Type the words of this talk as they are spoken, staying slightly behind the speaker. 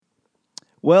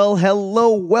Well,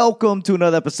 hello, welcome to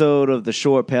another episode of the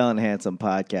Short, Pale, and Handsome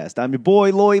podcast. I'm your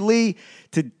boy, Lloyd Lee.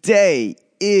 Today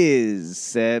is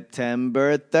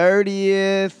September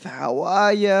 30th. How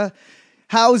are ya?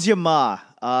 How's your ma?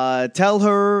 Tell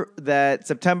her that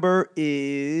September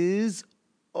is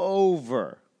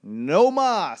over. No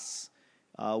mas.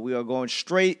 We are going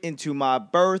straight into my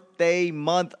birthday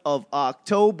month of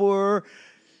October.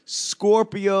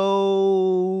 Scorpio,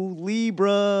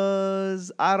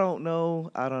 Libras, I don't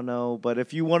know. But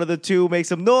if you one of the two, make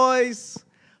some noise.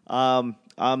 I'm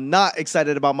not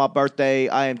excited about my birthday.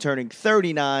 I am turning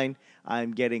 39.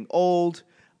 I'm getting old.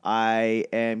 I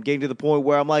am getting to the point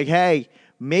where I'm like, hey,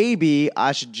 maybe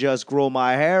I should just grow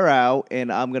my hair out,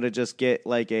 and I'm going to just get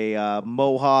like a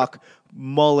mohawk,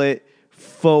 mullet,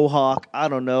 faux hawk. I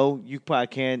don't know. You probably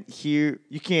can't hear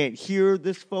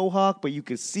this faux hawk, but you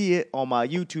can see it on my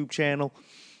YouTube channel.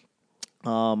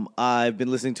 I've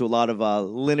been listening to a lot of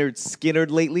Leonard Skinner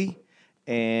lately,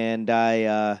 and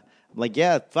I'm like,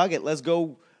 yeah, fuck it, let's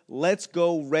go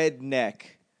redneck,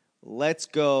 let's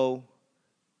go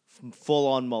full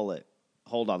on mullet.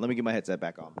 Hold on, let me get my headset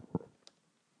back on.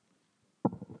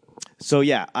 So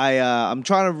yeah, I'm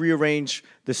trying to rearrange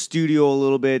the studio a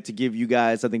little bit to give you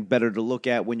guys something better to look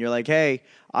at when you're like, hey,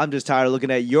 I'm just tired of looking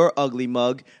at your ugly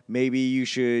mug. Maybe you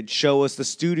should show us the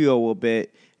studio a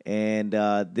bit, and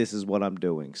this is what I'm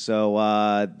doing.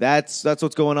 So that's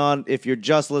what's going on. If you're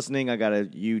just listening, I got a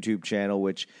YouTube channel,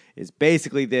 which is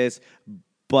basically this,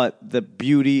 but the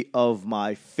beauty of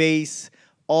my face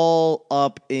all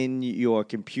up in your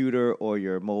computer or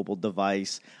your mobile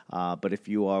device. But if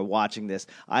you are watching this,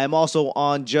 I am also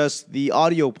on just the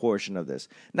audio portion of this.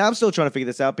 Now, I'm still trying to figure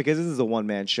this out because this is a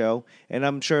one-man show, and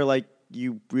I'm sure, like,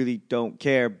 you really don't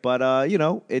care. But,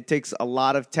 it takes a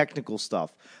lot of technical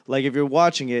stuff. Like, if you're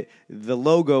watching it, the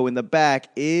logo in the back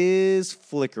is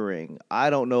flickering. I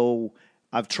don't know.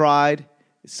 I've tried.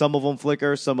 Some of them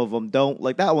flicker, some of them don't.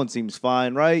 Like, that one seems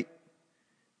fine, right?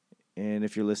 And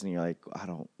if you're listening, you're like, I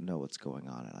don't know what's going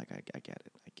on. And like, I get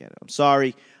it. I'm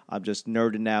sorry. I'm just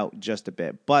nerding out just a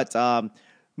bit. But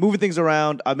moving things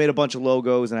around, I made a bunch of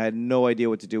logos, and I had no idea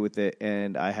what to do with it.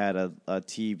 And I had a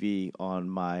TV on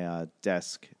my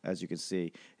desk, as you can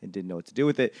see, and didn't know what to do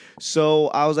with it. So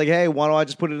I was like, hey, why don't I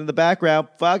just put it in the background?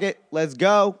 Fuck it. Let's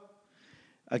go.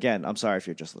 Again, I'm sorry if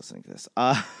you're just listening to this.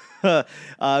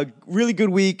 Really good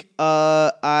week.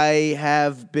 I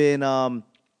have been...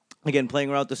 Again, playing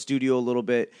around with the studio a little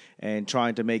bit and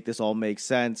trying to make this all make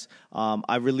sense.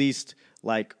 I released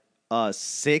like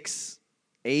 6,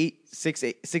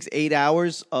 8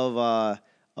 hours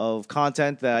of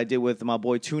content that I did with my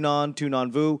boy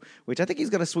Tunon Vu, which I think he's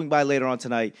gonna swing by later on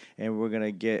tonight, and we're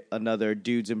gonna get another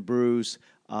Dudes and Brews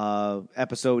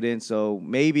episode in. So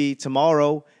maybe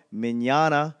tomorrow,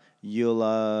 mañana, you'll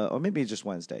or maybe just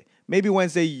Wednesday. Maybe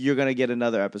Wednesday you're gonna get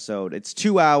another episode. It's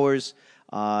 2 hours.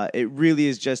 It really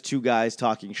is just two guys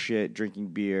talking shit, drinking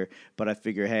beer. But I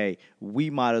figure, hey, we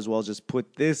might as well just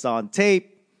put this on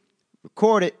tape,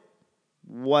 record it.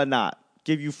 Why not?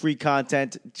 Give you free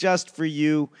content just for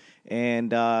you.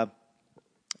 And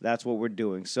that's what we're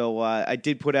doing. So I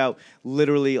did put out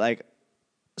literally like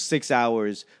 6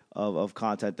 hours of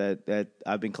content that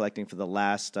I've been collecting for the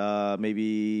last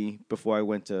maybe before I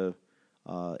went to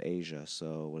Asia.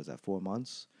 So what is that, 4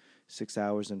 months? 6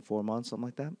 hours in 4 months, something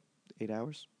like that. 8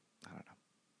 hours? I don't know.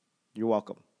 You're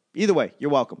welcome. Either way, you're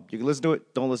welcome. You can listen to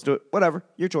it, don't listen to it, whatever,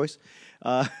 your choice.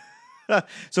 So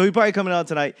he's probably coming out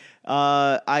tonight.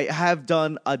 I have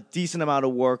done a decent amount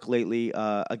of work lately.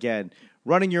 Again,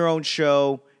 running your own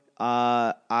show.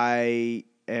 I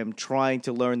am trying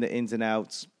to learn the ins and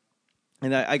outs.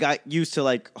 And I got used to,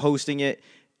 like, hosting it.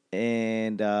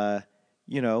 And,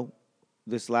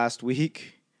 this last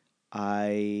week,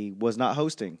 I was not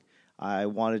hosting. I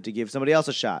wanted to give somebody else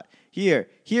a shot.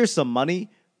 Here's some money.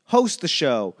 Host the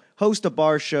show. Host a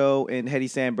bar show, and Hetty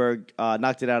Sandberg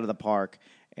knocked it out of the park.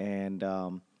 And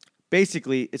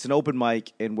basically, it's an open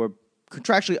mic, and we're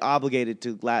contractually obligated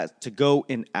to go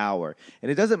an hour. And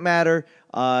it doesn't matter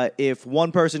if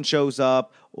one person shows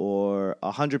up or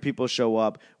 100 people show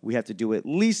up. We have to do at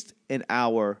least an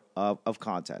hour of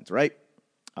content, right?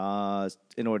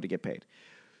 In order to get paid.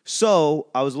 So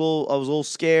I was a little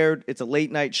scared. It's a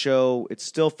late night show. It's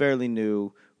still fairly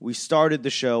new. We started the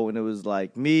show, and it was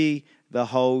like me, the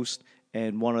host,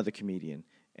 and one other comedian.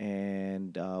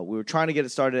 And we were trying to get it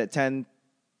started at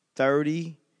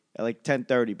 10:30,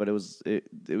 but it was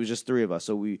just three of us.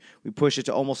 So we pushed it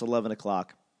to almost 11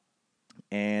 o'clock,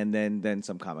 and then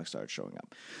some comics started showing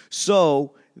up.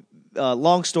 So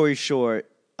long story short,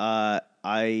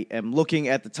 I am looking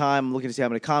at the time, I'm looking to see how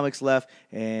many comics left,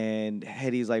 and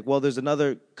Hetty's like, well, there's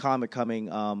another comic coming,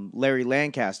 Larry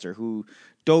Lancaster, who,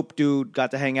 dope dude,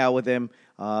 got to hang out with him,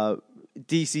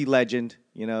 DC legend,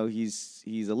 he's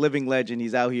a living legend,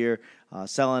 he's out here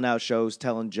selling out shows,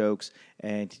 telling jokes,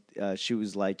 and she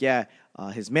was like, yeah,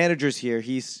 his manager's here,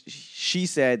 she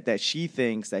said that she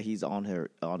thinks that he's on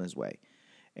his way,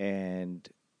 and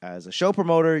as a show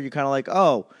promoter, you're kind of like,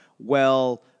 oh,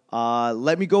 well,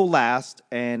 let me go last,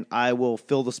 and I will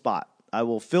fill the spot. I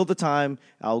will fill the time.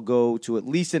 I'll go to at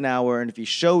least an hour, and if he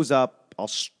shows up, I'll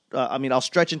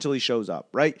stretch until he shows up,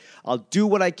 right? I'll do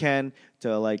what I can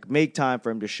to make time for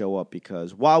him to show up,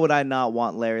 because why would I not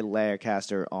want Larry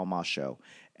Lancaster on my show?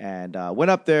 And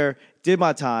went up there, did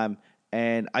my time,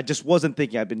 and I just wasn't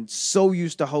thinking. I've been so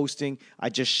used to hosting, I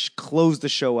just closed the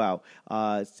show out.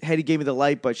 Hetty gave me the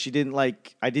light, but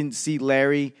I didn't see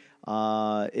Larry.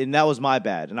 And that was my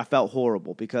bad, and I felt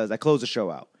horrible because I closed the show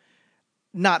out,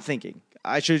 not thinking.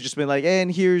 I should have just been like,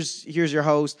 and here's your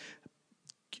host.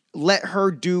 Let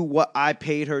her do what I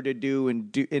paid her to do,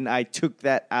 and I took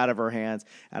that out of her hands,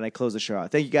 and I closed the show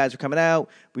out. Thank you guys for coming out.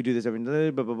 We do this every day,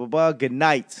 blah, blah, blah, blah. Good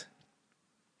night.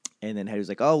 And then Hetty was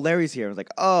like, oh, Larry's here. I was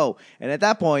like, oh. And at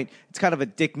that point, it's kind of a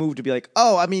dick move to be like,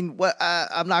 oh, I mean, what?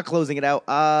 I'm not closing it out.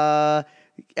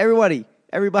 Everybody,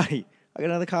 I got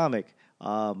another comic.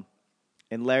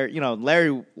 And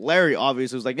Larry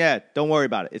obviously was like, yeah, don't worry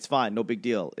about it. It's fine. No big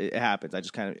deal. It happens.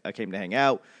 I came to hang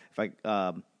out.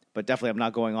 But definitely I'm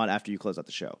not going on after you close out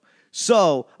the show.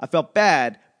 So I felt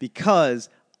bad because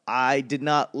I did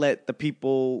not let the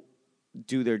people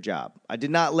do their job. I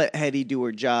did not let Hetty do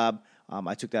her job.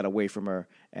 I took that away from her.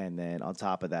 And then on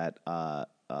top of that,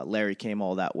 Larry came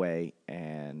all that way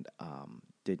and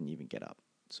didn't even get up.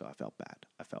 So I felt bad.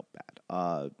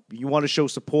 You want to show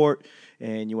support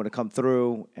and you want to come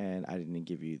through, and I didn't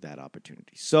give you that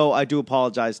opportunity. So I do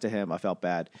apologize to him. I felt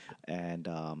bad. And,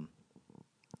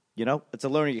 it's a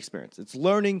learning experience. It's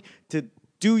learning to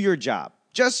do your job.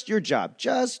 Just your job.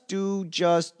 Just do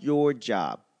your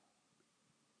job.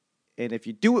 And if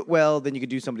you do it well, then you can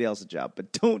do somebody else's job.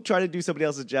 But don't try to do somebody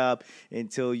else's job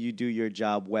until you do your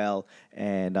job well.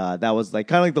 And that was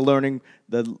kind of the learning.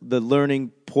 The learning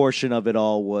portion of it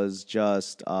all was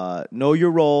just know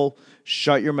your role,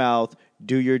 shut your mouth,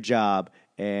 do your job,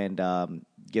 and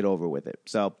get over with it.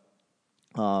 So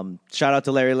shout out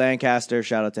to Larry Lancaster.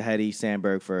 Shout out to Hetty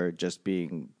Sandberg for just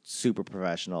being super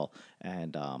professional.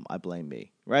 And I blame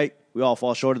me, right? We all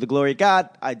fall short of the glory of God.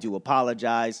 I do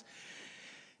apologize.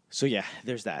 So yeah,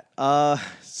 there's that. But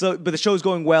the show's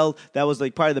going well. That was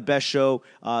probably the best show.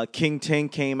 King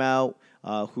Tink came out,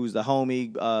 who's the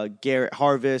homie. Garrett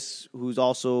Harvis, who's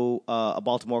also a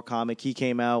Baltimore comic, he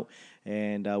came out,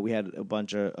 and we had a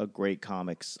bunch of great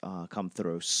comics come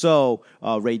through. So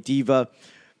Ray Diva,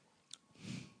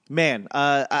 man,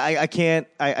 I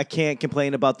can't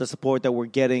complain about the support that we're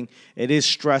getting. It is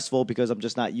stressful because I'm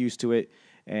just not used to it.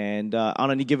 And on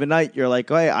any given night, you're like,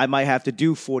 hey, I might have to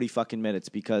do 40 fucking minutes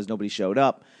because nobody showed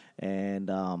up.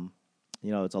 And,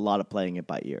 it's a lot of playing it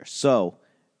by ear. So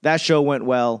that show went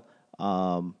well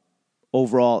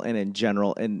overall and in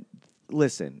general. And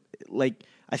listen,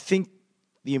 I think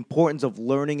the importance of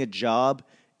learning a job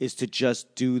is to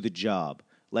just do the job.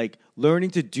 Learning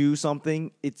to do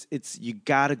something, it's you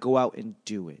got to go out and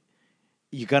do it.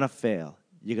 You're going to fail.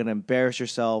 You're going to embarrass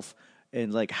yourself.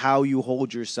 And how you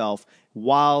hold yourself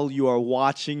while you are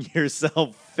watching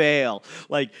yourself fail.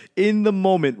 In the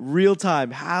moment, real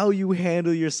time, how you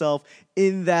handle yourself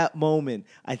in that moment,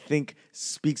 I think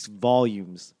speaks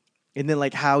volumes. And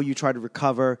then how you try to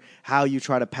recover, how you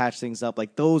try to patch things up,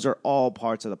 those are all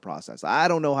parts of the process. I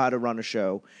don't know how to run a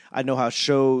show. I know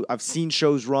I've seen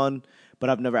shows run, but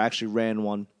I've never actually ran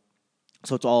one.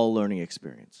 So it's all a learning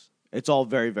experience. It's all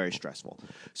very, very stressful.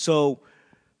 So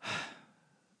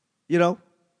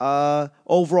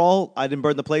overall, I didn't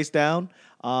burn the place down.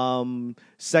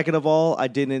 Second of all, I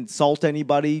didn't insult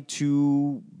anybody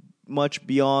too much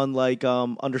beyond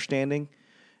understanding.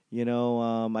 I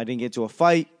didn't get into a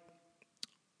fight.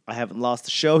 I haven't lost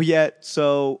the show yet.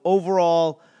 So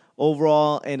overall,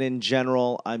 and in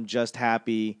general, I'm just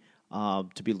happy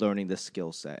to be learning this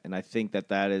skill set. And I think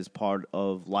that is part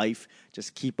of life.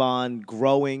 Just keep on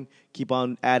growing, keep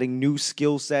on adding new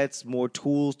skill sets, more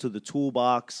tools to the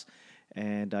toolbox.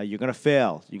 And you're going to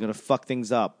fail. You're going to fuck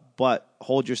things up. But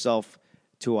hold yourself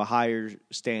to a higher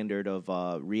standard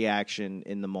of reaction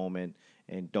in the moment.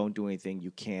 And don't do anything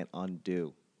you can't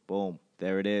undo. Boom.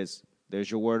 There it is. There's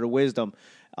your word of wisdom.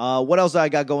 What else I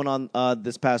got going on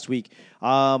this past week?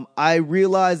 I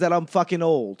realized that I'm fucking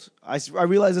old. I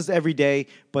realize this every day.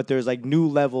 But there's new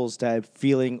levels to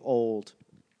feeling old.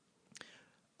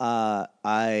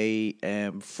 I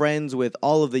am friends with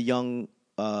all of the young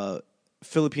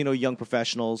Filipino young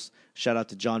professionals. Shout out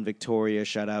to John Victoria.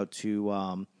 Shout out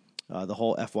to the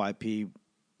whole FYP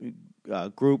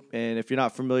group. And if you're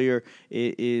not familiar,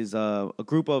 it is a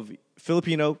group of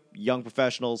Filipino young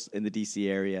professionals in the DC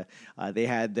area. They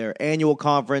had their annual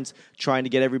conference trying to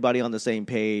get everybody on the same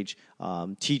page,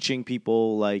 teaching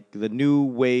people like the new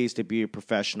ways to be a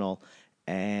professional.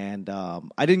 And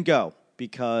I didn't go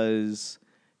because,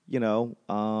 I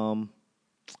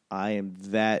am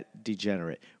that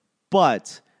degenerate.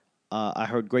 But I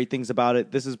heard great things about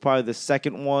it. This is probably the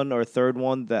second one or third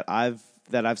one that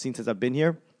I've seen since I've been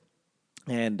here.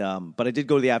 And but I did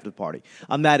go to the after party.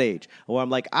 I'm that age where I'm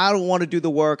like, I don't want to do the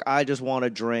work. I just want to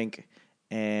drink.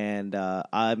 And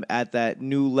I'm at that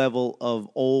new level of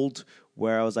old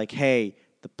where I was like, hey,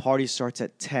 the party starts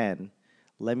at 10.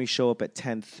 Let me show up at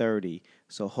 10:30.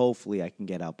 So hopefully I can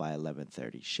get out by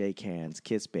 11:30. Shake hands,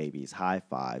 kiss babies, high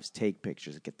fives, take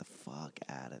pictures, and get the fuck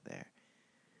out of there.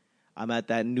 I'm at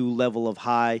that new level of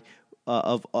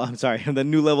the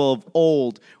new level of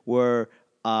old where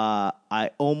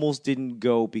I almost didn't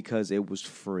go because it was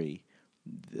free.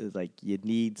 Like, you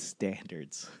need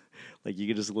standards. Like, you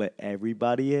can just let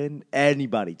everybody in.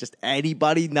 Just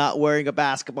anybody not wearing a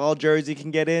basketball jersey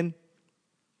can get in.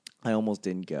 I almost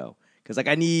didn't go. Because, like,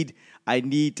 I need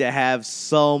to have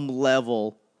some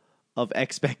level of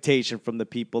expectation from the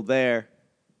people there.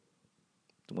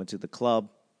 Went to the club,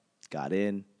 got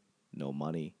in, no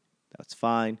money. That's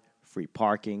fine. Free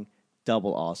parking,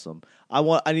 double awesome.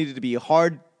 I needed to be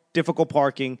hard, difficult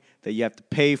parking that you have to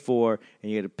pay for,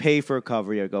 and you have to pay for a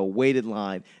cover. You have to go wait in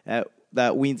line.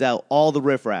 That weans out all the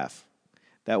riffraff.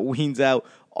 That weans out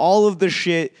all of the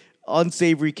shit,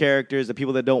 unsavory characters, the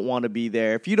people that don't want to be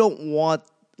there. If you don't want,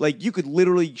 like, you could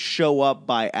literally show up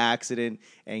by accident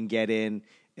and get in,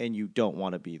 and you don't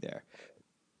want to be there.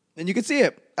 And you can see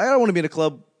it. I don't want to be in a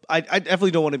club. I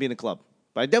definitely don't want to be in a club.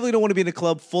 But I definitely don't want to be in a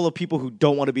club full of people who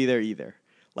don't want to be there either.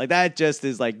 Like, that just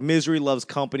is like misery loves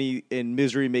company, and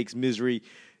misery makes misery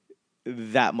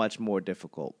that much more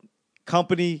difficult.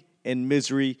 Company and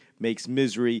misery makes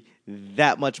misery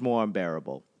that much more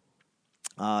unbearable.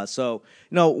 So,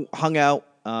 hung out,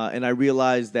 and I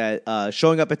realized that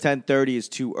showing up at 10:30 is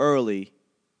too early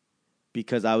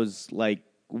because I was like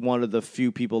one of the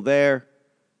few people there.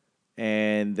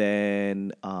 And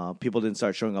then people didn't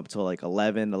start showing up until like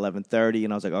 11:30.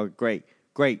 And I was like, oh, great.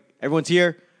 Everyone's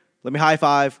here. Let me high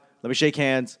five. Let me shake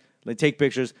hands. Let me take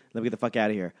pictures. Let me get the fuck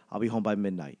out of here. I'll be home by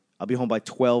midnight. I'll be home by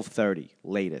 12:30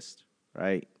 latest,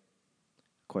 right?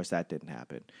 Of course, that didn't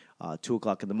happen. 2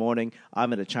 o'clock in the morning,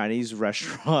 I'm at a Chinese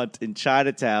restaurant in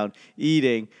Chinatown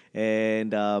eating,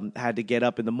 and had to get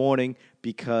up in the morning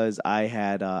because I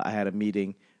had a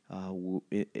meeting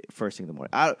first thing in the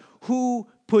morning. Who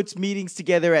puts meetings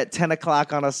together at 10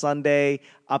 o'clock on a Sunday?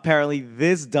 Apparently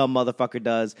this dumb motherfucker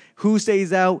does. Who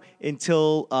stays out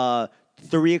until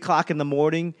 3 o'clock in the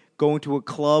morning going to a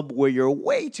club where you're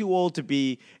way too old to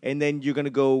be, and then you're going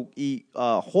to go eat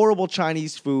horrible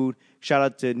Chinese food? Shout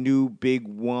out to New Big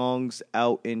Wongs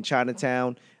out in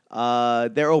Chinatown.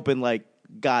 They're open like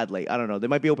God late. I don't know. They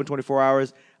might be open 24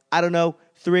 hours. I don't know.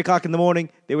 3 o'clock in the morning,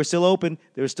 they were still open.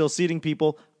 They were still seating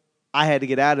people. I had to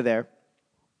get out of there.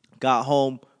 Got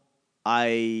home.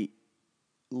 I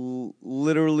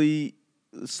literally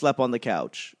slept on the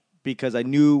couch because I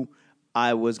knew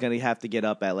I was going to have to get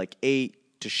up at like 8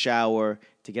 to shower,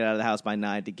 to get out of the house by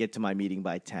 9, to get to my meeting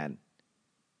by 10.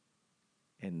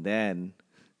 And then,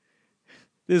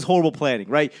 this is horrible planning,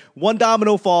 right? One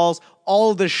domino falls,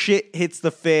 all of the shit hits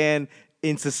the fan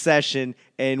in succession,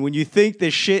 and when you think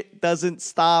the shit doesn't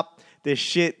stop, the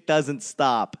shit doesn't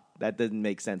stop. That doesn't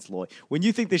make sense, Lloyd. When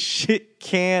you think the shit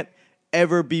can't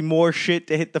ever be more shit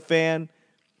to hit the fan,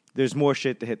 there's more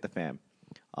shit to hit the fan.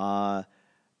 I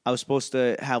was supposed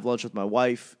to have lunch with my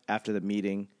wife after the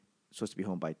meeting. I was supposed to be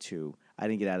home by 2. I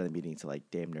didn't get out of the meeting until like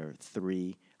damn near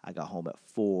 3. I got home at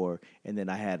 4, and then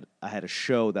I had a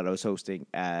show that I was hosting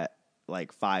at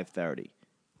like 5:30.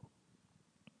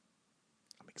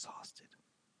 I'm exhausted,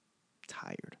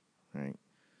 tired, right?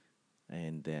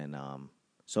 And then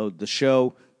so the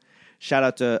show. Shout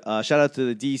out to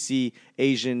the DC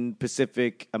Asian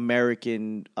Pacific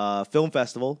American Film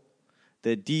Festival,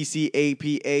 the DC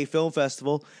APA Film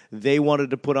Festival. They wanted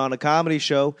to put on a comedy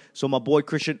show, so my boy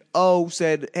Christian O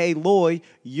said, "Hey Lloyd,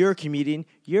 you're a comedian.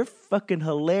 You're fucking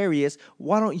hilarious.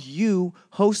 Why don't you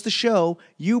host the show?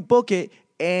 You book it,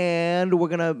 and we're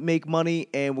gonna make money,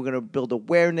 and we're gonna build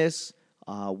awareness.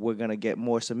 We're gonna get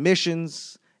more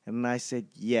submissions." And I said,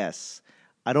 "Yes."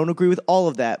 I don't agree with all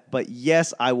of that, but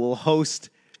yes, I will host.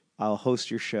 I'll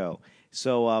host your show.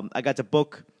 So I got to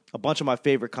book a bunch of my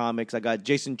favorite comics. I got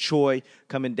Jason Choi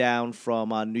coming down from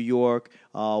New York.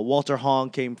 Walter Hong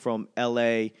came from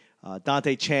L.A.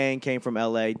 Dante Chang came from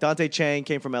L.A. Dante Chang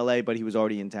came from L.A., but he was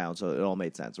already in town, so it all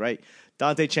made sense, right?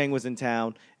 Dante Chang was in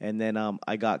town, and then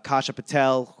I got Kasha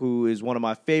Patel, who is one of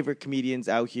my favorite comedians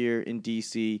out here in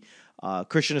D.C.,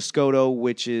 Christian Escoto,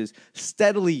 which is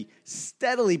steadily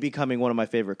becoming one of my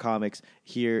favorite comics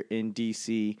here in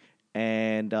D.C.,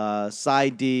 and Cy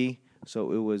D.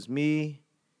 So it was me,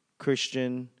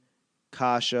 Christian,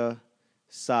 Kasha,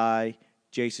 Cy,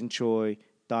 Jason Choi,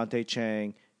 Dante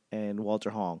Chang, and Walter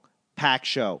Hong. Packed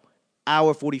show.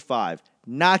 Hour 45.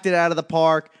 Knocked it out of the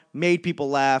park. Made people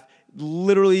laugh.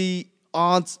 Literally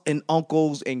aunts and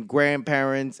uncles and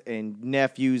grandparents and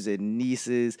nephews and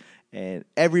nieces and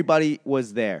everybody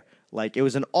was there. Like, it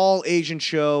was an all-Asian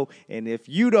show, and if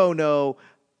you don't know,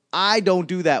 I don't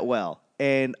do that well.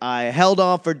 And I held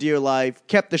on for dear life,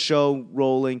 kept the show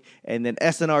rolling, and then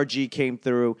SNRG came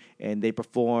through, and they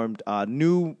performed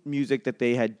new music that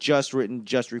they had just written,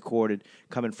 just recorded,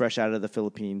 coming fresh out of the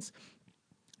Philippines.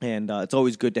 And it's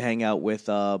always good to hang out with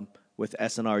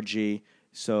SNRG.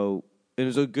 So it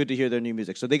was good to hear their new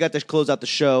music. So they got to close out the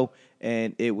show,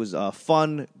 and it was a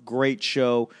fun, great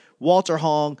show. Walter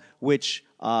Hong, which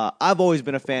I've always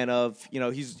been a fan of. You know,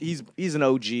 he's an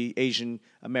OG Asian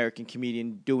American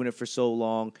comedian doing it for so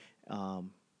long.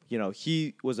 You know,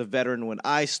 he was a veteran when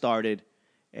I started,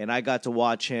 and I got to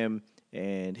watch him,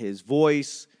 and his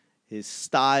voice, his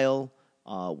style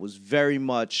was very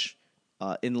much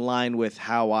in line with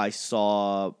how I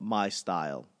saw my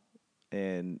style.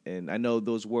 And I know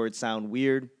those words sound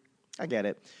weird. I get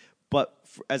it. But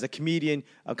as a comedian,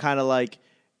 I'm kind of like,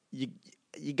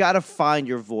 you got to find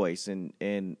your voice and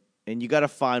you got to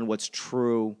find what's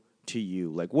true to you.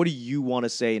 Like, what do you want to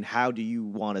say and how do you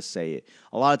want to say it?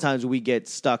 A lot of times we get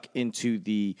stuck into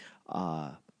the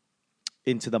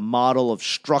model of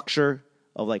structure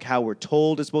of like how we're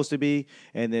told it's supposed to be,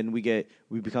 and then we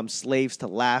become slaves to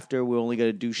laughter. We're only going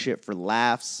to do shit for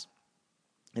laughs.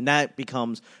 And that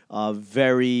becomes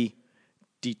very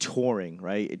detouring,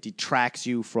 right? It detracts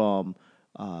you from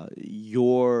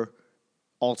your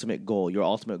ultimate goal. Your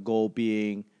ultimate goal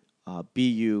being be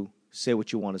you, say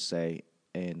what you want to say,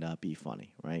 and be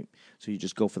funny, right? So you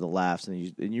just go for the laughs,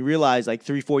 and you realize like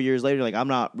 3-4 years later, like, I'm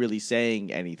not really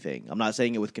saying anything. I'm not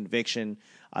saying it with conviction.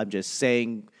 I'm just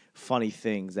saying funny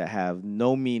things that have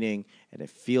no meaning, and it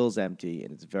feels empty,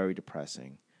 and it's very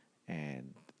depressing.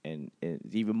 And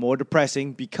it's even more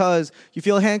depressing because you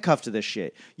feel handcuffed to this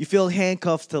shit. You feel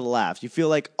handcuffed to the laughs. You feel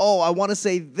like, oh, I want to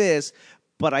say this,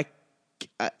 but I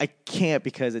can't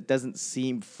because it doesn't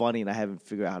seem funny, and I haven't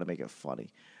figured out how to make it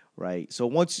funny, right? So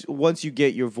once you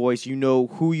get your voice, you know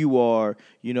who you are,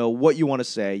 you know what you want to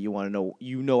say, you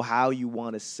know how you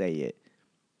want to say it,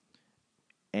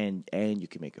 and you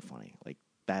can make it funny. Like,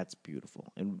 that's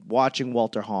beautiful. And watching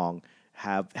Walter Hong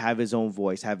have his own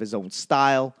voice, have his own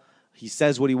style. He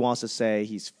says what he wants to say.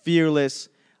 He's fearless.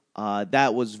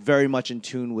 That was very much in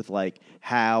tune with like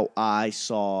how I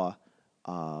saw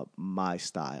my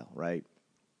style, right?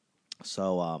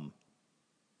 So,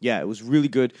 yeah, it was really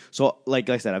good. So, like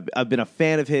I said, I've been a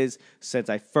fan of his since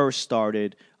I first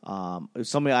started. It was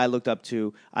somebody I looked up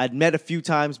to. I'd met a few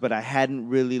times, but I hadn't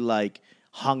really like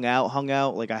hung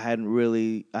out. Like I hadn't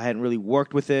really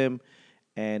worked with him.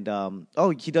 And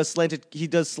he does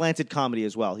slanted comedy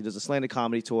as well. He does a slanted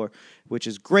comedy tour, which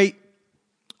is great.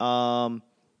 And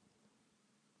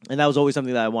that was always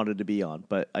something that I wanted to be on,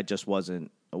 but I just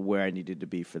wasn't where I needed to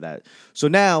be for that. So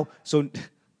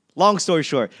long story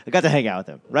short, I got to hang out with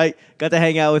him, right? Got to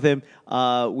hang out with him.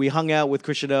 We hung out with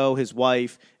Christian O, his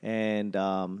wife, and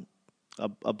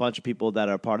a bunch of people that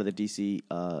are part of the DC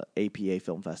APA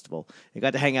Film Festival. I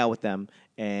got to hang out with them,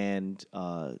 and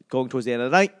going towards the end of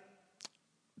the night,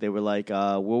 they were like,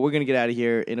 well, we're going to get out of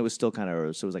here. And it was still kind of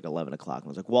early, so it was like 11 o'clock. And I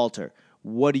was like, Walter,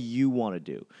 what do you want to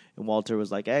do? And Walter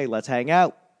was like, hey, let's hang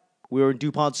out. We were in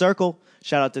DuPont Circle.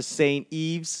 Shout out to St.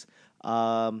 Eve's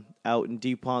out in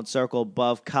DuPont Circle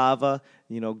above Cava.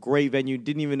 You know, great venue.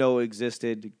 Didn't even know it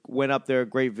existed. Went up there,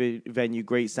 great venue,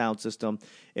 great sound system.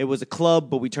 It was a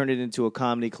club, but we turned it into a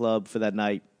comedy club for that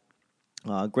night.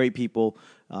 Great people,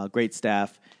 great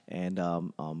staff, and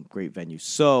great venue.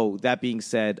 So that being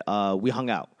said, we hung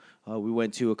out. We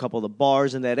went to a couple of the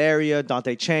bars in that area.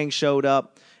 Dante Chang showed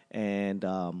up, and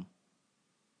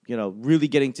really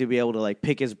getting to be able to like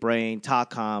pick his brain, talk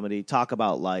comedy, talk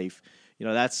about life. You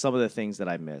know, that's some of the things that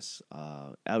I miss.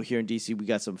 Out here in DC, we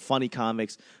got some funny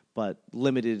comics, but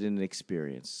limited in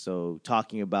experience. So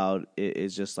talking about it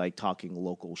is just like talking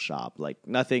local shop, like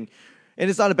nothing. And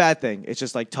it's not a bad thing. It's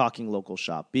just like talking local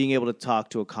shop. Being able to talk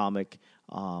to a comic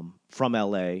from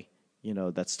LA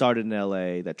that started in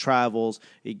LA, that travels.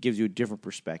 It gives you a different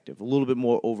perspective, a little bit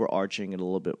more overarching and a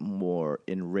little bit more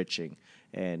enriching.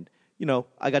 And,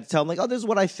 I got to tell him, like, oh, this is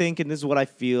what I think and this is what I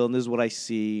feel and this is what I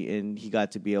see. And he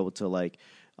got to be able to, like,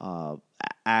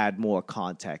 add more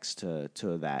context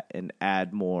to that and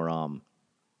add more, I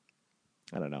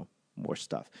don't know, more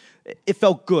stuff. It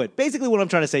felt good. Basically, what I'm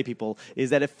trying to say, people, is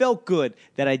that it felt good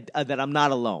that that I'm not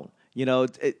alone.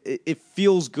 It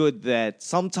feels good that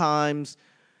sometimes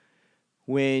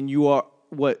when you are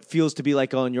what feels to be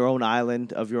like on your own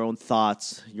island of your own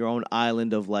thoughts, your own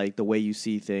island of like the way you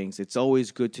see things, it's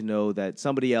always good to know that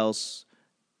somebody else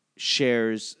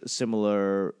shares a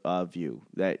similar view,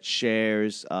 that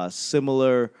shares a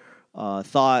similar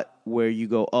thought where you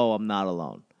go, oh, I'm not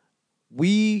alone.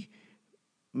 We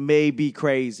may be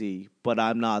crazy, but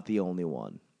I'm not the only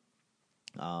one.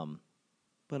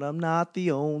 But I'm not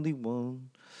the only one.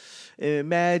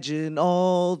 Imagine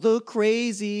all the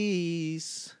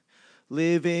crazies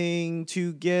living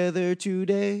together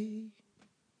today.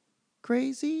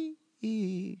 Crazy.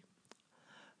 You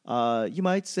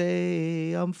might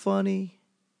say I'm funny,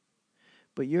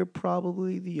 but you're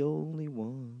probably the only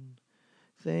one.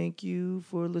 Thank you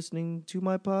for listening to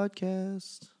my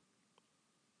podcast.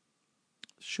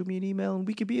 Shoot me an email and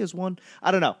we could be as one.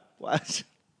 I don't know.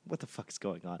 What the fuck is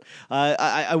going on?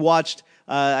 I watched,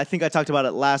 I think I talked about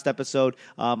it last episode.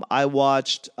 I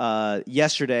watched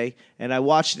yesterday, and I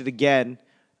watched it again.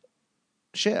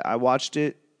 I watched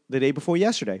it the day before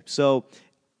yesterday. So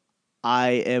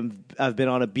I've been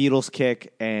on a Beatles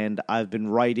kick, and I've been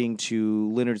writing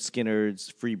to Lynyrd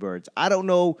Skynyrd's Freebirds. I don't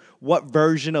know what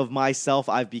version of myself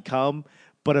I've become,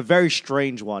 but a very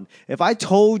strange one. If I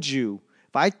told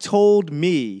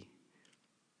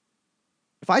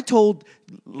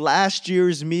last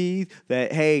year's me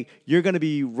that, hey, you're going to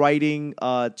be writing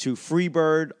to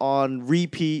Freebird on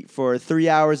repeat for 3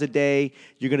 hours a day,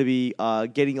 you're going to be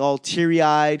getting all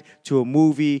teary-eyed to a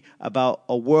movie about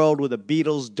a world where the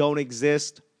Beatles don't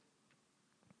exist,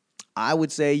 I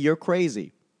would say you're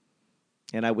crazy.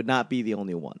 And I would not be the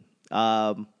only one.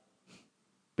 But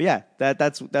yeah,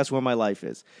 that's where my life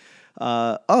is.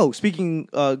 Speaking,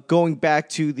 going back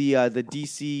to the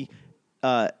DC...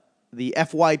 the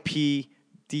FYP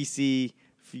DC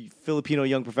Filipino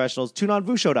Young Professionals, Tunan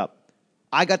Vu showed up.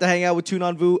 I got to hang out with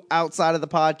Tunan Vu outside of the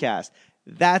podcast.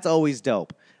 That's always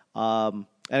dope. And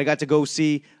I got to go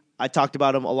see, I talked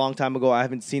about him a long time ago. I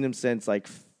haven't seen him since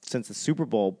the Super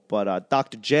Bowl. But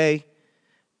Dr. J,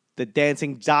 the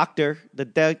dancing doctor, the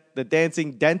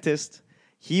dancing dentist,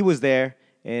 he was there.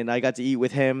 And I got to eat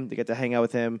with him. They got to hang out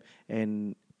with him.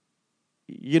 And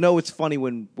it's funny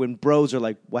when bros are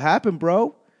like, what happened,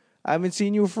 bro? I haven't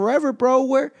seen you forever,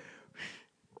 bro.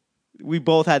 We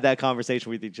both had that conversation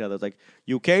with each other. It's like,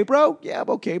 you okay, bro? Yeah, I'm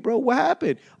okay, bro. What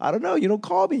happened? I don't know. You don't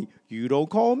call me. You don't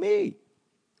call me.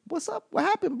 What's up? What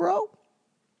happened, bro?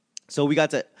 So we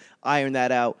got to iron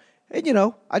that out.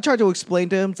 And, I tried to explain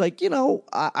to him. It's like,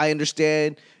 I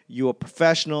understand you're a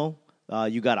professional.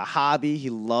 You got a hobby.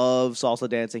 He loves salsa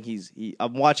dancing.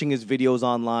 I'm watching his videos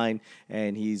online,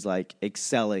 and he's like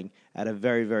excelling at a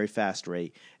very, very fast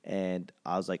rate. And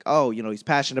I was like, oh, he's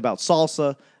passionate about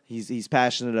salsa. He's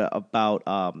passionate about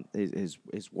his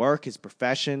work, his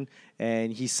profession,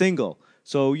 and he's single.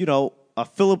 So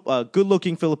a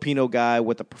good-looking Filipino guy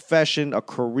with a profession, a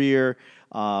career,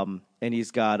 and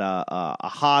he's got a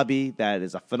hobby that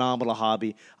is a phenomenal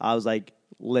hobby. I was like,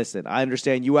 listen, I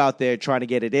understand you out there trying to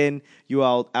get it in. You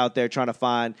out there trying to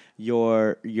find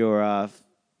your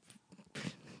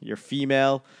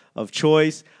female of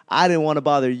choice. I didn't want to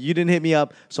bother. You didn't hit me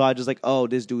up, so I just like, oh,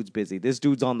 this dude's busy. This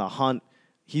dude's on the hunt.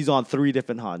 He's on 3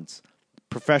 different hunts: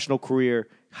 professional career,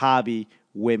 hobby,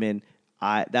 women.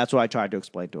 That's what I tried to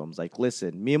explain to him. I was like,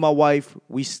 listen, me and my wife,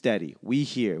 we steady. We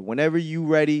here. Whenever you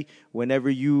ready, whenever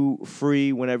you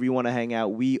free, whenever you want to hang out,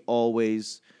 we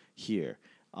always here.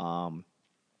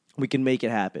 We can make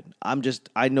it happen.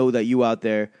 I know that you out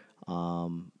there, I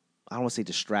don't want to say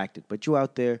distracted, but you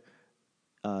out there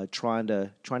trying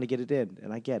to get it in,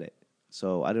 and I get it.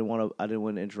 So I didn't want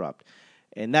to interrupt.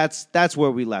 And that's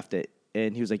where we left it.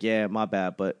 And he was like, yeah, my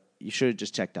bad, but you should have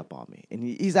just checked up on me. And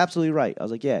he's absolutely right. I was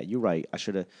like, yeah, you're right. I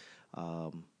should have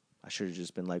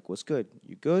just been like, what's good?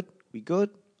 You good? We good?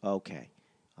 Okay.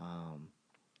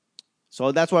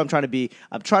 So that's what I'm trying to be.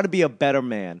 I'm trying to be a better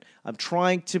man. I'm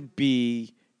trying to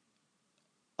be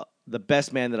the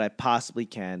best man that I possibly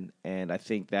can, and I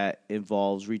think that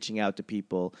involves reaching out to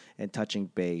people and touching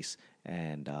base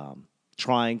and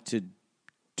trying to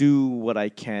do what I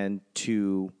can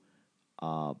to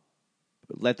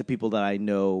let the people that I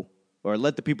know or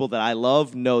let the people that I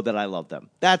love know that I love them.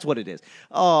 That's what it is.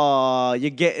 Oh,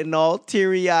 you're getting all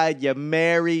teary-eyed. You're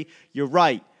Mary. You're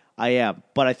right. I am.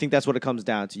 But I think that's what it comes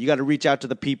down to. You got to reach out to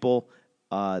the people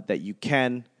that you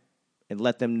can and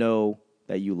let them know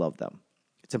that you love them.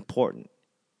 It's important.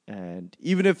 And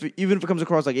even if it comes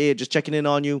across like, hey, just checking in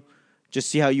on you, just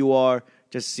see how you are,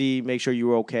 make sure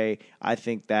you're okay, I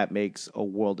think that makes a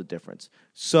world of difference.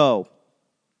 So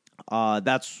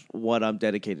that's what I'm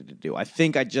dedicated to do. I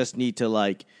think I just need to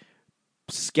like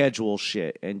schedule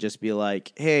shit and just be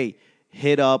like, hey,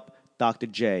 hit up Dr.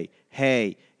 J.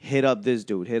 Hey, hit up this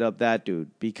dude, hit up that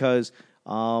dude, because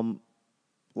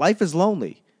life is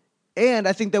lonely. And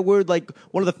I think that we're like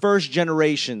one of the first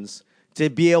generations to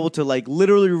be able to like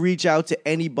literally reach out to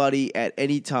anybody at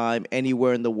any time,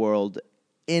 anywhere in the world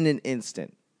in an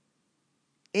instant.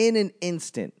 In an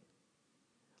instant.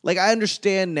 Like, I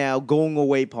understand now going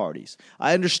away parties.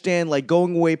 I understand, like,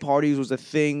 going away parties was a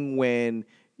thing when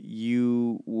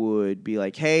you would be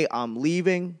like, hey, I'm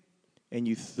leaving, and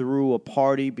you threw a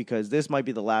party because this might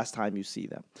be the last time you see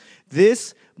them.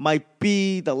 This might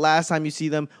be the last time you see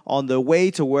them on the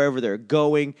way to wherever they're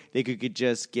going. They could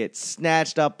just get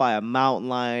snatched up by a mountain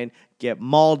lion, get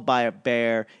mauled by a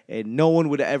bear, and no one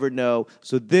would ever know.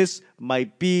 So this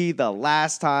might be the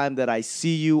last time that I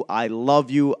see you. I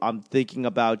love you. I'm thinking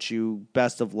about you.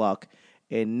 Best of luck.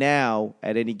 And now,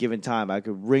 at any given time, I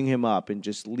could ring him up and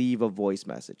just leave a voice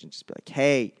message and just be like,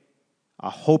 hey, I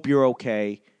hope you're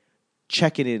okay.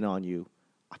 Checking in on you.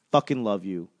 I fucking love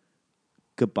you.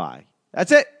 Goodbye.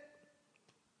 That's it.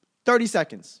 30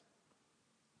 seconds.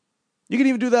 You can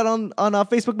even do that on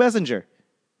Facebook Messenger.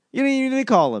 You don't even need to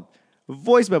call him.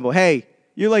 Voice memo. Hey,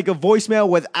 you're like a voicemail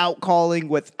without calling,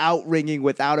 without ringing,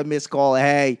 without a missed call.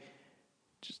 Hey,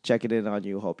 just checking in on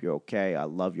you. Hope you're okay. I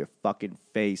love your fucking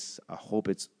face. I hope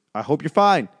you're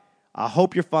fine. I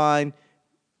hope you're fine.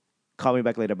 Call me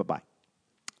back later. Bye-bye.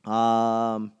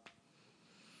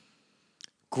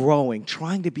 Growing,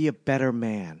 trying to be a better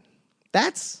man.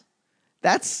 That's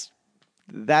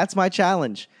my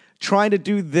challenge. Trying to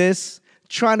do this,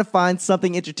 trying to find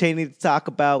something entertaining to talk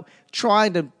about,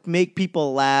 trying to make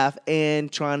people laugh,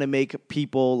 and trying to make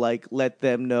people like let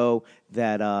them know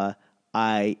that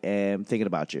I am thinking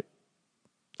about you.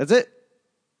 That's it.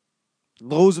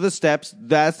 Those are the steps.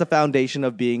 That's the foundation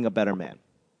of being a better man.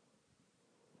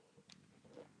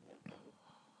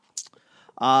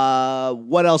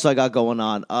 What else I got going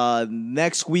on?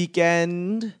 Next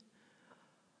weekend,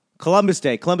 Columbus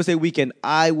Day weekend,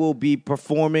 I will be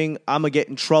performing. I'm gonna get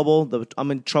in trouble.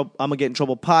 I'm gonna get in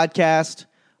trouble podcast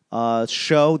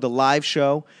show. The live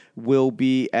show will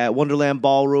be at Wonderland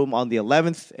Ballroom on the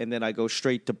 11th, and then I go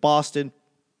straight to Boston,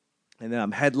 and then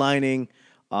I'm headlining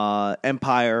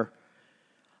Empire.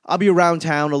 I'll be around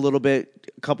town a little bit,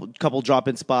 a couple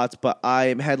drop-in spots, but I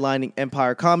am headlining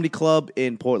Empire Comedy Club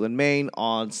in Portland, Maine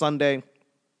on Sunday.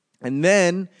 And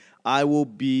then I will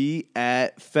be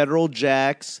at Federal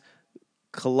Jack's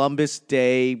Columbus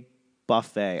Day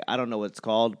Buffet. I don't know what it's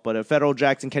called, but at Federal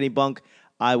Jack's in Kennebunk,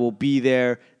 I will be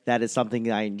there. That is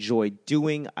something I enjoy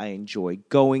doing. I enjoy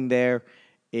going there.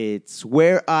 It's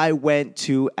where I went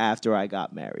to after I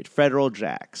got married. Federal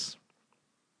Jack's.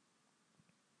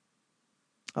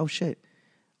 Oh, shit.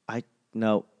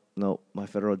 No, my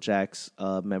Federal Jack's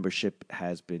membership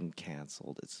has been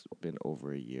canceled. It's been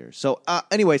over a year. So,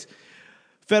 anyways,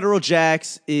 Federal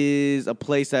Jack's is a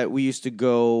place that we used to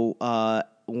go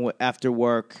after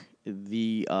work.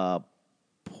 What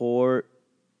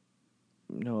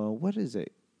is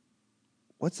it?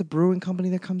 What's the brewing company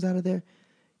that comes out of there?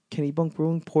 Kennebunk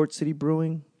Brewing? Port City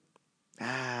Brewing?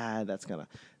 That's gonna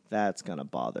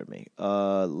bother me.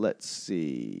 Let's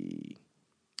see.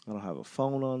 I don't have a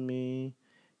phone on me.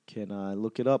 Can I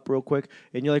look it up real quick?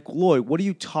 And you're like, Lloyd, what are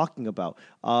you talking about?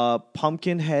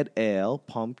 Pumpkinhead Ale.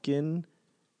 Pumpkinhead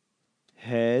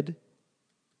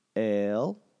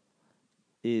Ale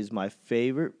is my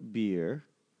favorite beer.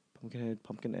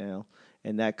 Pumpkin Ale.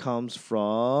 And that comes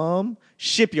from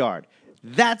Shipyard.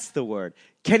 That's the word.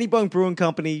 Kennebunk Brewing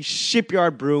Company,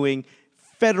 Shipyard Brewing,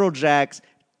 Federal Jack's,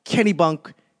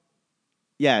 Kennebunk.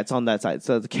 Yeah, it's on that side.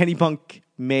 So the Kennebunk,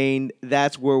 Maine,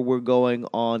 that's where we're going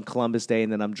on Columbus Day,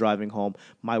 and then I'm driving home.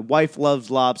 My wife loves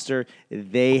lobster.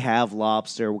 They have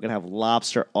lobster. We're going to have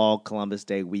lobster all Columbus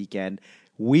Day weekend.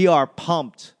 We are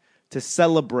pumped to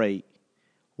celebrate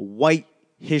White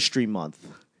History Month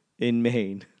in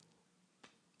Maine.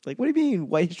 Like, what do you mean,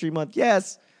 White History Month?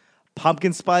 Yes.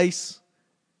 Pumpkin spice,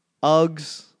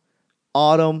 Uggs,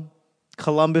 autumn,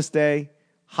 Columbus Day,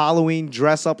 Halloween,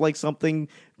 dress up like something.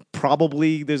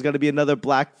 Probably there's going to be another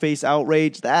blackface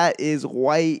outrage. That is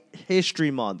White History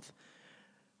Month.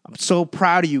 I'm so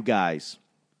proud of you guys.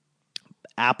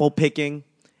 apple picking,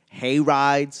 hay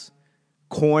rides,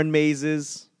 corn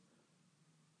mazes,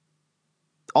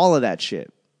 all of that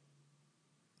shit.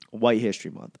 White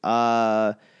History Month.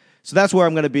 So that's where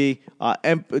I'm going to be.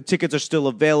 Tickets are still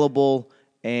available.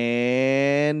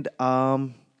 And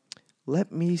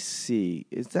let me see.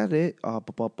 Is that it?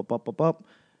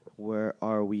 Where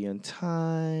are we in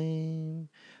time?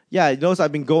 Yeah, you notice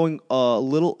I've been going a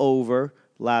little over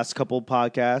last couple of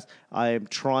podcasts. I am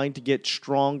trying to get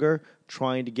stronger,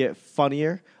 trying to get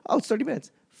funnier. Oh, it's 30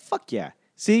 minutes. Fuck yeah.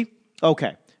 See?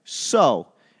 Okay. So,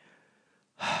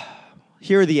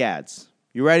 here are the ads.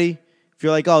 You ready? If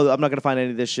you're like, oh, I'm not going to find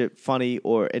any of this shit funny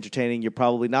or entertaining, you're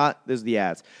probably not. There's the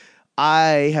ads.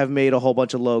 I have made a whole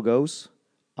bunch of logos,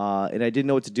 and I didn't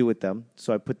know what to do with them,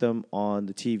 so I put them on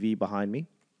the TV behind me.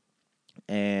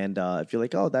 And if you're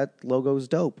like, oh, that logo is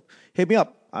dope, hit me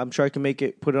up. I'm sure I can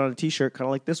put it on a T-shirt, kind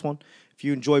of like this one. If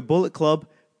you enjoy Bullet Club,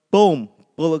 boom,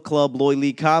 Bullet Club, Lloyd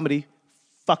Lee Comedy.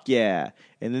 Fuck yeah.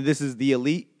 And then this is The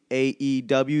Elite,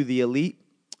 AEW, The Elite.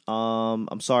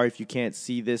 I'm sorry if you can't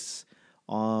see this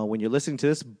when you're listening to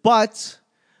this, but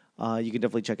you can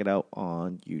definitely check it out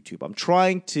on YouTube. I'm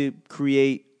trying to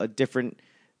create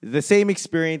the same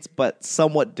experience, but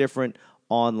somewhat different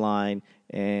online,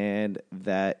 and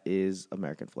that is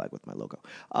American flag with my logo.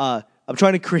 I'm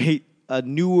trying to create a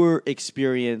newer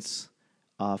experience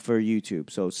for YouTube.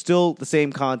 So still the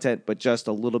same content, but just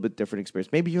a little bit different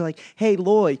experience. Maybe you're like, hey,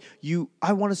 Lloyd,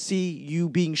 I want to see you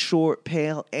being short,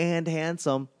 pale, and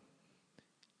handsome.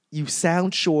 You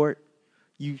sound short,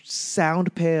 you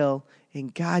sound pale,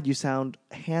 and God, you sound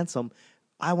handsome.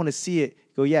 I want to see it.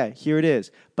 Go, yeah, here it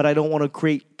is. But I don't want to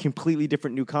create completely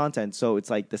different new content. So it's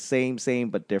like the same,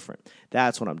 but different.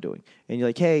 That's what I'm doing. And you're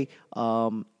like, hey,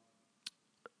 I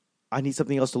need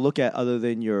something else to look at other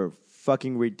than your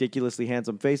fucking ridiculously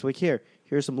handsome face. Like,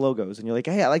 here's some logos. And you're like,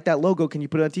 hey, I like that logo. Can you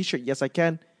put it on a T-shirt? Yes, I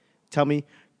can. Tell me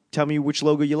which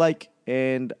logo you like.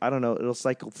 And I don't know, it'll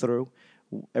cycle through.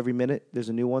 Every minute, there's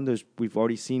a new one. We've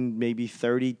already seen maybe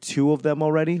 32 of them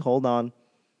already. Hold on.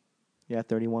 Yeah,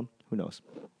 31. Who knows?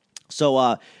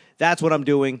 So that's what I'm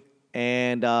doing.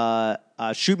 And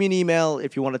shoot me an email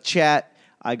if you want to chat.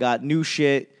 I got new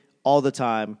shit all the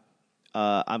time.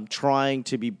 I'm trying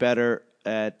to be better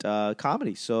at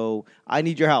comedy. So I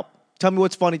need your help. Tell me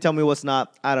what's funny. Tell me what's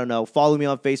not. I don't know. Follow me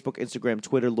on Facebook, Instagram,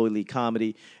 Twitter, Lloyd Lee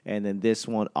Comedy. And then this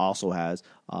one also has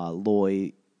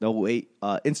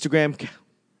Instagram.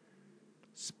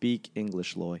 Speak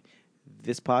English, Lloyd.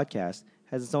 This podcast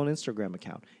has its own Instagram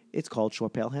account. It's called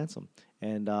Short Pale Handsome.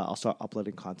 And I'll start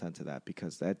uploading content to that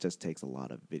because that just takes a lot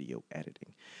of video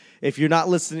editing. If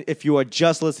you are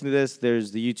just listening to this,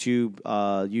 there's the YouTube,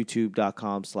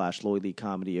 youtube.com/Lloyd Lee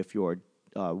Comedy. If you're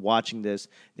watching this,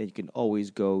 then you can always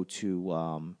go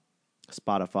to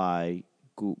Spotify,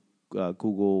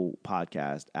 Google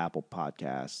Podcast, Apple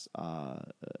Podcasts.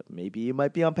 Maybe you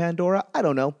might be on Pandora. I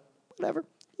don't know. Whatever.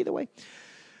 Either way.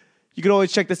 You can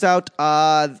always check this out.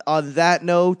 On that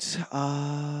note,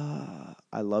 I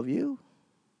love you.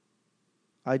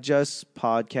 I just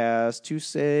podcast to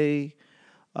say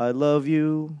I love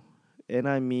you, and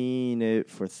I mean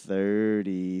it for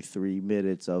 33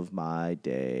 minutes of my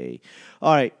day.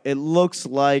 All right, it looks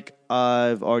like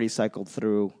I've already cycled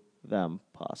through them,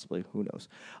 possibly. Who knows?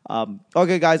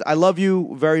 Okay, guys, I love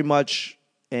you very much,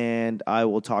 and I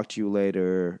will talk to you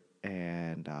later,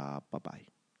 and bye-bye.